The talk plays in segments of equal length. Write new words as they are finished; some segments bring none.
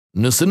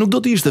Nëse nuk do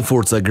të ishte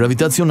forca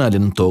gravitacionale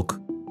në tokë,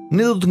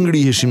 ne do të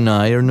ngriheshim në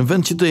ajër në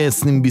vend që të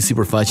ecnim mbi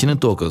sipërfaqen e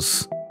tokës.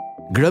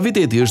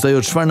 Graviteti është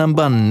ajo çfarë na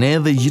mban ne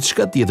dhe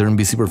gjithçka tjetër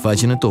mbi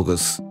sipërfaqen e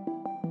tokës.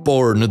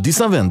 Por në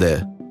disa vende,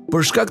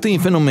 për shkak të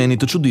një fenomeni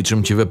të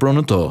çuditshëm që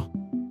vepron në to,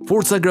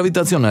 forca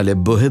gravitacionale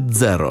bëhet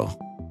zero.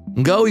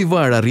 Nga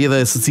Ujëvara, rrjedha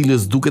e së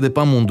cilës duket e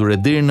pamundur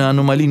deri në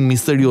anomalinë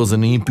misterioze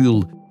në një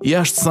pyll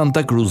jashtë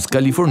Santa Cruz,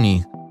 Kaliforni,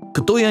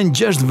 këto janë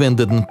 6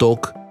 vendet në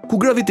tokë ku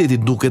graviteti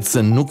duket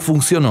se nuk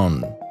funksionon.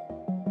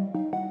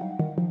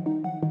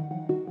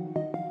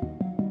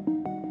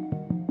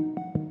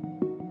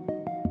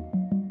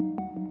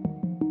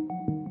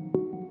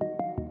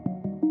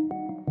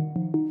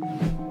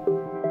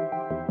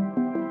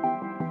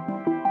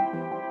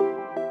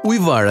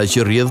 Ujëvara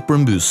që rrjedh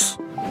përmbys.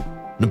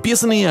 Në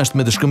pjesën e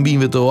jashtme të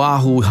shkëmbimeve të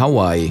Oahu,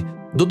 Hawaii,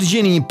 do të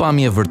gjeni një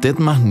pamje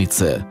vërtet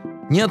mahnitse,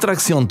 një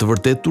atraksion të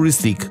vërtet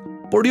turistik,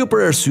 por jo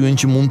për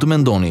arsyen që mund të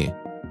mendoni.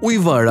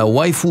 Ujëvara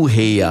Waifu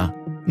Heia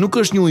nuk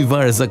është një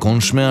ujëvarë e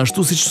zakonshme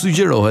ashtu siç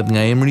sugjerohet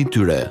nga emri i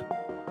tyre.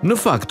 Në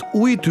fakt,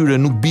 uji i tyre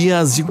nuk bie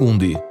as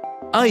gjikundi.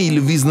 Ai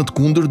lëviz në të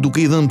kundër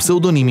duke i dhënë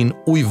pseudonimin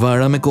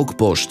Ujëvara me kokë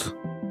poshtë.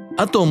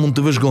 Ato mund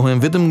të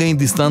vëzhgohen vetëm nga një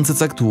distancë e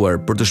caktuar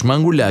për të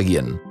shmangur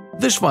lagjen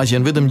dhe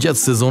shfaqen vetëm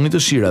gjatë sezonit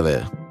të shirave.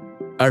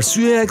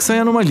 Arsyeja e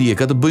kësaj anomalie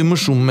ka të bëjë më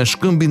shumë me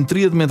shkëmbin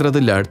 30 metra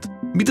të lartë,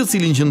 mbi të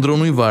cilin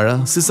qëndron ujëvara,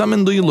 sesa me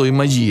ndonjë lloj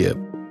magjie.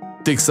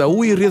 Teksa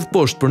uji rrjedh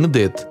poshtë për në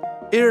det,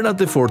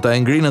 erat e forta e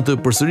ngrin atë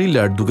përsëri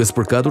lart duke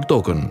spërkatur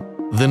tokën.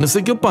 Dhe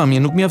nëse kjo pamje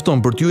nuk mjafton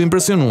për t'ju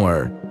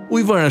impresionuar,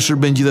 ujëvara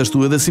shërben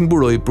gjithashtu edhe si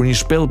mburoj për një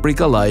shpellë prej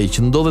kallaji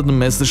që ndodhet në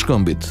mes të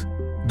shkëmbit.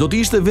 Do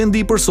të ishte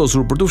vendi i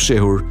përsosur për t'u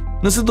fshehur,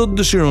 nëse do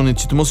të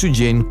dëshironit që të mos ju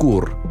gjejnë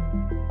kurrë.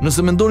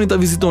 Nëse mendoni ta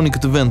vizitoni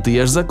këtë vend të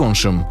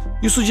jashtëzakonshëm,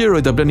 ju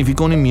sugjeroj ta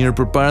planifikoni mirë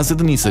përpara se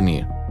të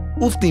niseni.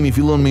 Udhtimi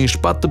fillon me një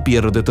shpat të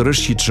pjerrët e të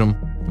rreshqitshëm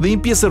dhe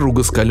një pjesë e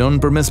rrugës kalon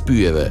përmes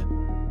pyjeve.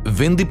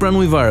 Vendi pranë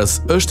ujëvarës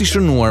është i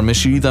shënuar me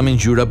shirita me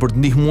ngjyra për të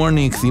ndihmuar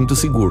në një kthim të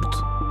sigurt.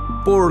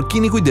 Por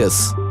keni kujdes,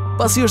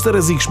 pasi është e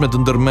rrezikshme të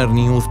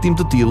ndërmerrni një udhtim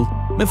të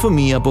tillë me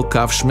fëmijë apo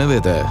kafshë me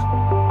vete.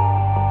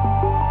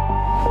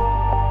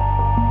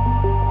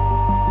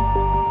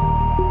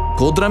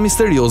 Kodra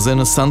misterioze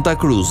në Santa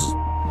Cruz.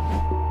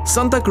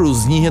 Santa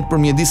Cruz njihet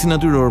për mjedisin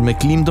natyror me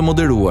klimë të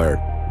moderuar,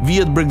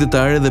 vijet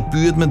bregdetare dhe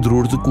pyjet me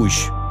drurë të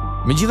kuq.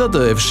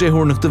 Megjithatë, e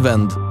fshehur në këtë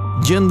vend,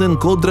 gjenden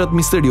kodrat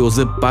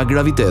misterioze pa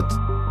gravitet.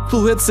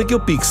 Thuhet se kjo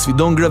pikë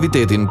sfidon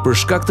gravitetin për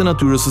shkak të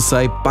natyrës së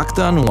saj pak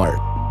të anuar.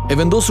 E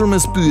vendosur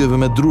mes pyjeve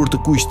me drurë të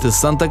kuq të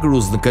Santa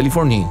Cruz në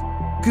Kaliforni,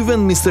 ky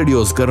vend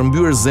misterioz ka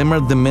rrëmbyer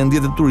zemrat dhe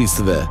mendjet e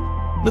turistëve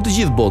në të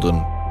gjithë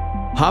botën.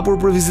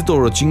 Hapur për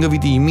vizitorët që nga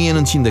viti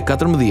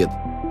 1914,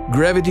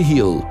 Gravity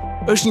Hill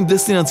është një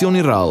destinacion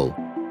i rrallë,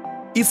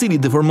 i cili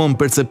deformon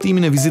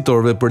perceptimin e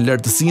vizitorëve për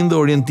lartësinë dhe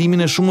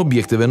orientimin e shumë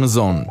objekteve në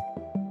zonë.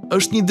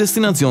 Është një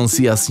destinacion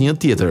si asnjë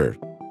tjetër.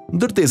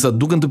 Ndërtesat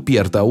duken të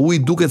pjerta, uji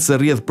duket se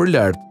rrjedh për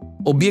lart,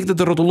 objektet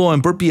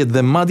rrotullohen përpjet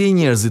dhe madje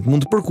njerëzit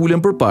mund të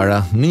përkulen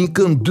përpara në një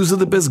kënd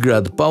 45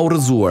 gradë pa u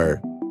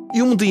rrëzuar.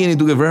 Ju mund të jeni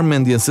duke vrarë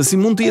mendjen se si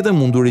mund të jetë e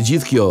mundur e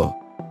gjithë kjo.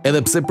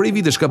 Edhe pse prej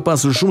vitesh ka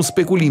pasur shumë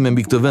spekulime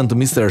mbi këtë vend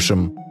të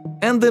mistershëm,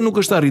 ende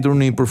nuk është arritur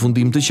në një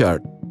përfundim të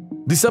qartë.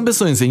 Disa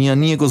besojnë se një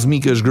anije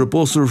kozmike është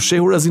gërposur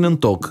fshehur azi në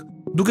tokë,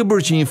 duke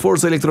bërë që një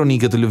forcë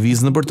elektronike të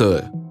lëvizë nëpër të.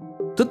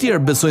 Të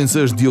tjerë besojnë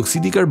se është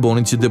dioksidi i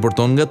karbonit që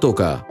deporton nga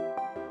toka.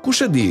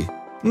 Kush e di,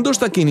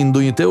 ndoshta keni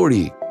ndonjë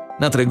teori,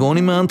 na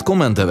tregoni me anë të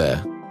komenteve.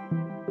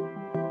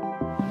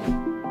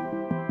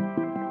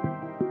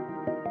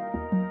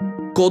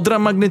 Kodra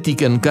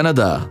magnetike në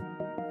Kanada.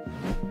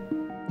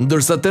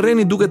 Ndërsa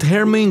terreni duket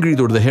herë më i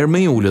ngritur dhe herë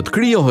më i ulët,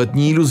 krijohet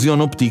një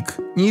iluzion optik,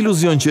 një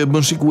iluzion që e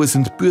bën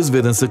shikuesin të pyes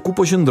veten se ku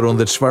po qëndron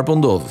dhe çfarë po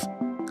ndodh.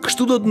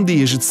 Kështu do të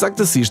ndiheshit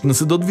saktësisht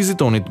nëse do të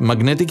vizitonit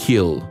Magnetic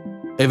Hill.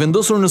 E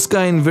vendosur në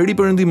skajin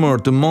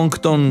veriperëndimor të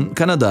Moncton,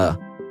 Kanada,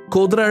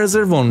 kodra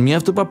rezervon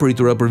mjaft të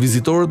papritura për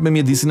vizitorët me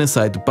mjedisin e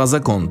saj të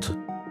pazakontë.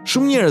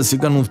 Shumë njerëz që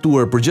kanë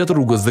udhëtuar përgjatë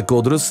rrugës dhe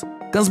kodrës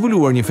kanë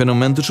zbuluar një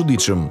fenomen të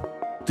çuditshëm.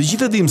 Të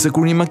gjithë e dim se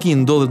kur një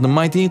makinë ndodhet në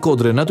majtë e një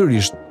kodre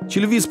natyrisht,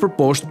 që lëviz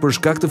përposhtë për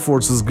shkak të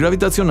forcës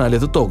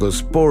gravitacionale të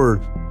tokës, por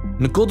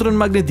në kodrën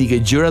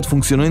magnetike gjërat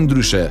funksionojnë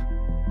ndryshe.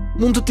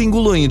 Mund të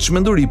tingullojnë një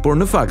çmenduri, por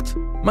në fakt,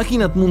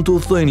 makinat mund të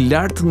udhtojnë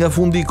lart nga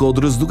fundi i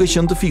kodrës duke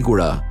qenë të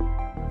fikura.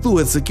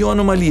 Thuhet se kjo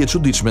anomali e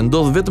çuditshme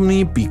ndodh vetëm në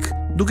një pikë,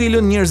 duke i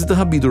lënë njerëzit të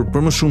habitur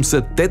për më shumë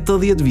se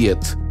 80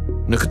 vjet.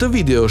 Në këtë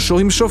video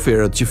shohim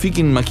shoferët që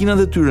fikin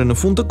makinat e tyre në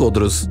fund të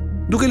kodrës,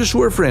 duke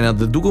lëshuar frenat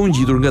dhe duke u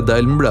ngjitur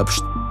ngadalë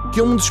mbrapsht.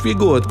 Kjo mund të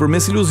shpjegohet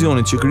përmes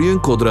iluzionit që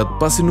krijojnë kodrat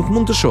pasi nuk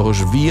mund të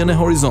shohësh vijën e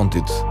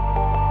horizontit.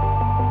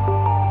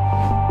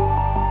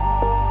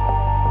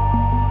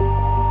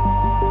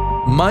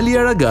 Mali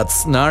Aragac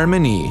në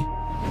Armeni.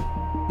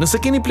 Nëse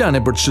keni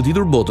plane për të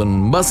shëtitur botën,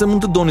 mbase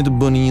mund të doni të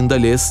bëni një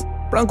ndalesë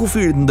pranë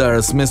kufirit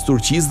ndarës mes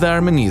Turqisë dhe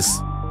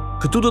Armenisë.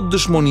 Këtu do të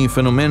dëshmoni një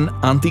fenomen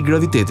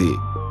antigraviteti.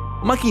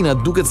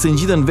 Makinat duket se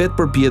ngjiten vetë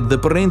përpjet dhe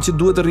përrejnë që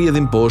duhet të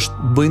rrjedhin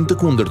poshtë bëjnë të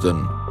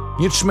kundërtën.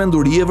 Një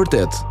çmenduri e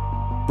vërtet.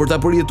 Për ta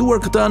përjetuar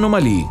këtë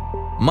anomali,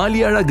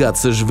 Mali Aragac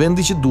është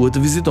vendi që duhet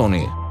të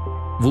vizitoni.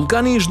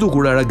 Vulkani i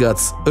zhdukur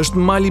Aragac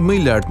është mali më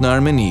i lartë në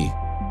Armeni.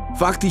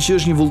 Fakti që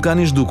është një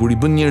vulkan i zhdukur i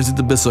bën njerëzit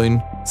të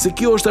besojnë se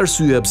kjo është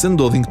arsyeja pse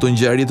ndodhin këto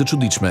ngjarje të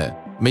çuditshme.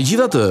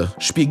 Megjithatë,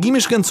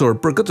 shpjegimi shkencor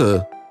për këtë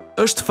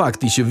është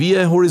fakti që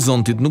vija e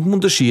horizontit nuk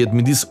mund të shihet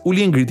midis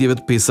ulje-ngritjeve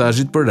të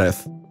peizazhit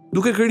përreth,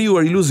 duke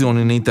krijuar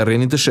iluzionin e një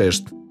terreni të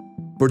sheshtë.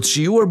 Për të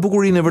shijuar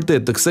bukurinë e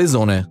vërtetë të kësaj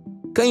zone,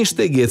 ka një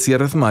shteg ecje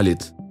rreth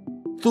malit.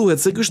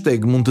 Thuhet se ky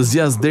shteg mund të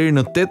zgjasë deri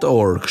në 8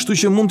 orë, kështu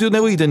që mund t'ju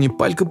nevojitet një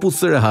palë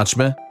këpucë të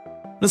rehatshme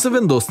nëse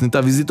vendosni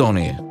ta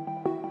vizitoni.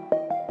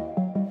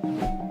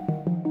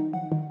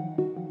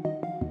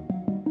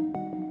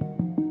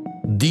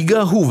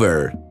 Diga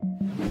Hoover.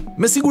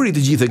 Me siguri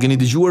të gjithë e keni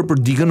dëgjuar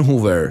për digën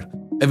Hoover.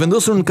 E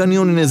vendosur në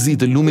kanionin e zi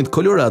të lumit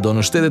Colorado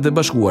në Shtetet e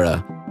Bashkuara,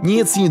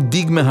 njihet si një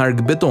digë me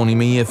hark betoni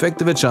me një efekt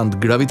të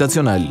veçantë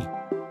gravitacional.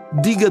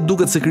 Diga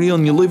duket se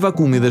krijon një lloj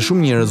vakumi dhe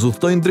shumë njerëz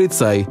udhtojnë drejt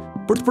saj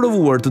për të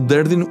provuar të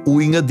derdhin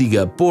ujë nga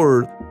diga,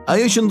 por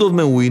ajo që ndodh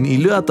me ujin i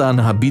lë ata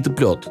në habi të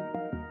plot.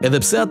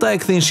 Edhe pse ata e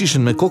kthejnë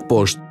shishin me kokë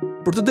poshtë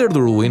për të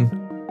derdhur ujin,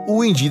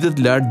 uji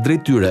ngjitet lart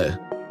drejt tyre.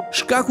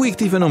 Shkaku i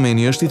këtij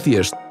fenomeni është i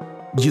thjeshtë.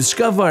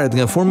 Gjithçka varet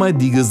nga forma e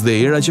digës dhe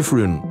era që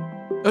fryn.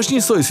 Është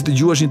njësoj si të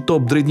gjuash një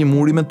top drejt një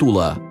muri me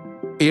tulla.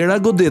 Era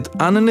godet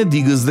anën e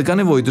digës dhe ka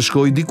nevojë të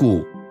shkojë diku.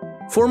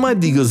 Forma e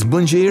digës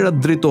bën që era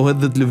të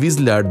drejtohet dhe të lëviz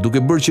lart, duke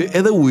bërë që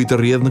edhe uji të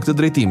rrjedhë në këtë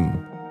drejtim.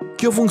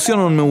 Kjo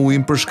funksionon me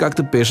ujin për shkak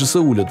të peshës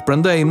së ulët,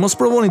 prandaj mos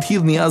provoni të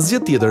hidhni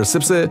asgjë tjetër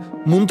sepse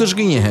mund të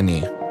zhgënjeheni.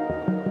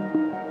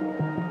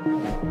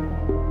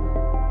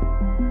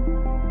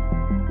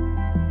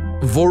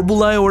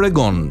 Vorbulla e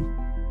Oregon.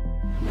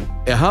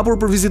 E hapur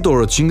për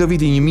vizitorët që nga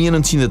viti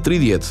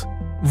 1930,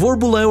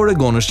 Vorbulla e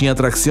Oregon është një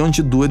atraksion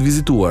që duhet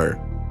vizituar.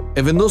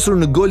 E vendosur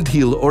në Gold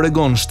Hill,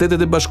 Oregon, Shtetet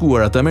e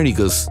Bashkuara të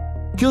Amerikës,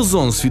 kjo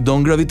zonë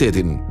sfidon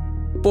gravitetin,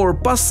 por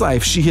pas saj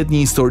fshihet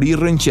një histori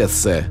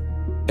rrënqethse.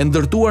 E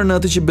ndërtuar në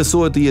atë që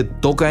besohet të jetë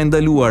toka e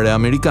ndaluar e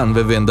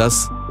amerikanëve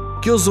vendas,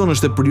 kjo zonë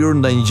është e pryrë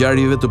ndaj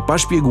ngjarjeve të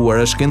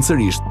pashpjeguara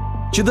shkencërisht,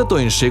 që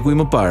datojnë shekuj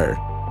më parë.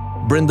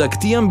 Brenda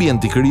këtij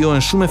ambienti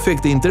krijohen shumë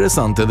efekte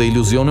interesante dhe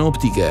iluzione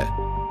optike.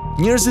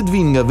 Njerëzit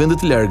vinë nga vende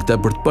të largëta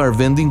për të parë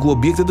vendin ku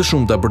objekte të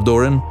shumta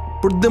përdoren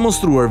për të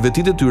demonstruar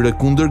vetitë e tyre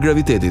kundër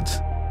gravitetit.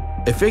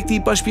 Efekti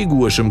i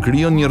pashpjegueshëm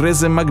krijon një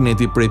rrezë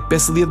magneti prej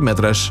 50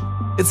 metrash,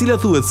 e cila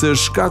thuhet se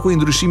është shkaku i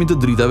ndryshimit të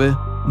dritave,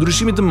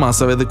 ndryshimit të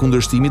masave dhe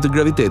kundërshtimit të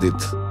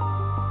gravitetit.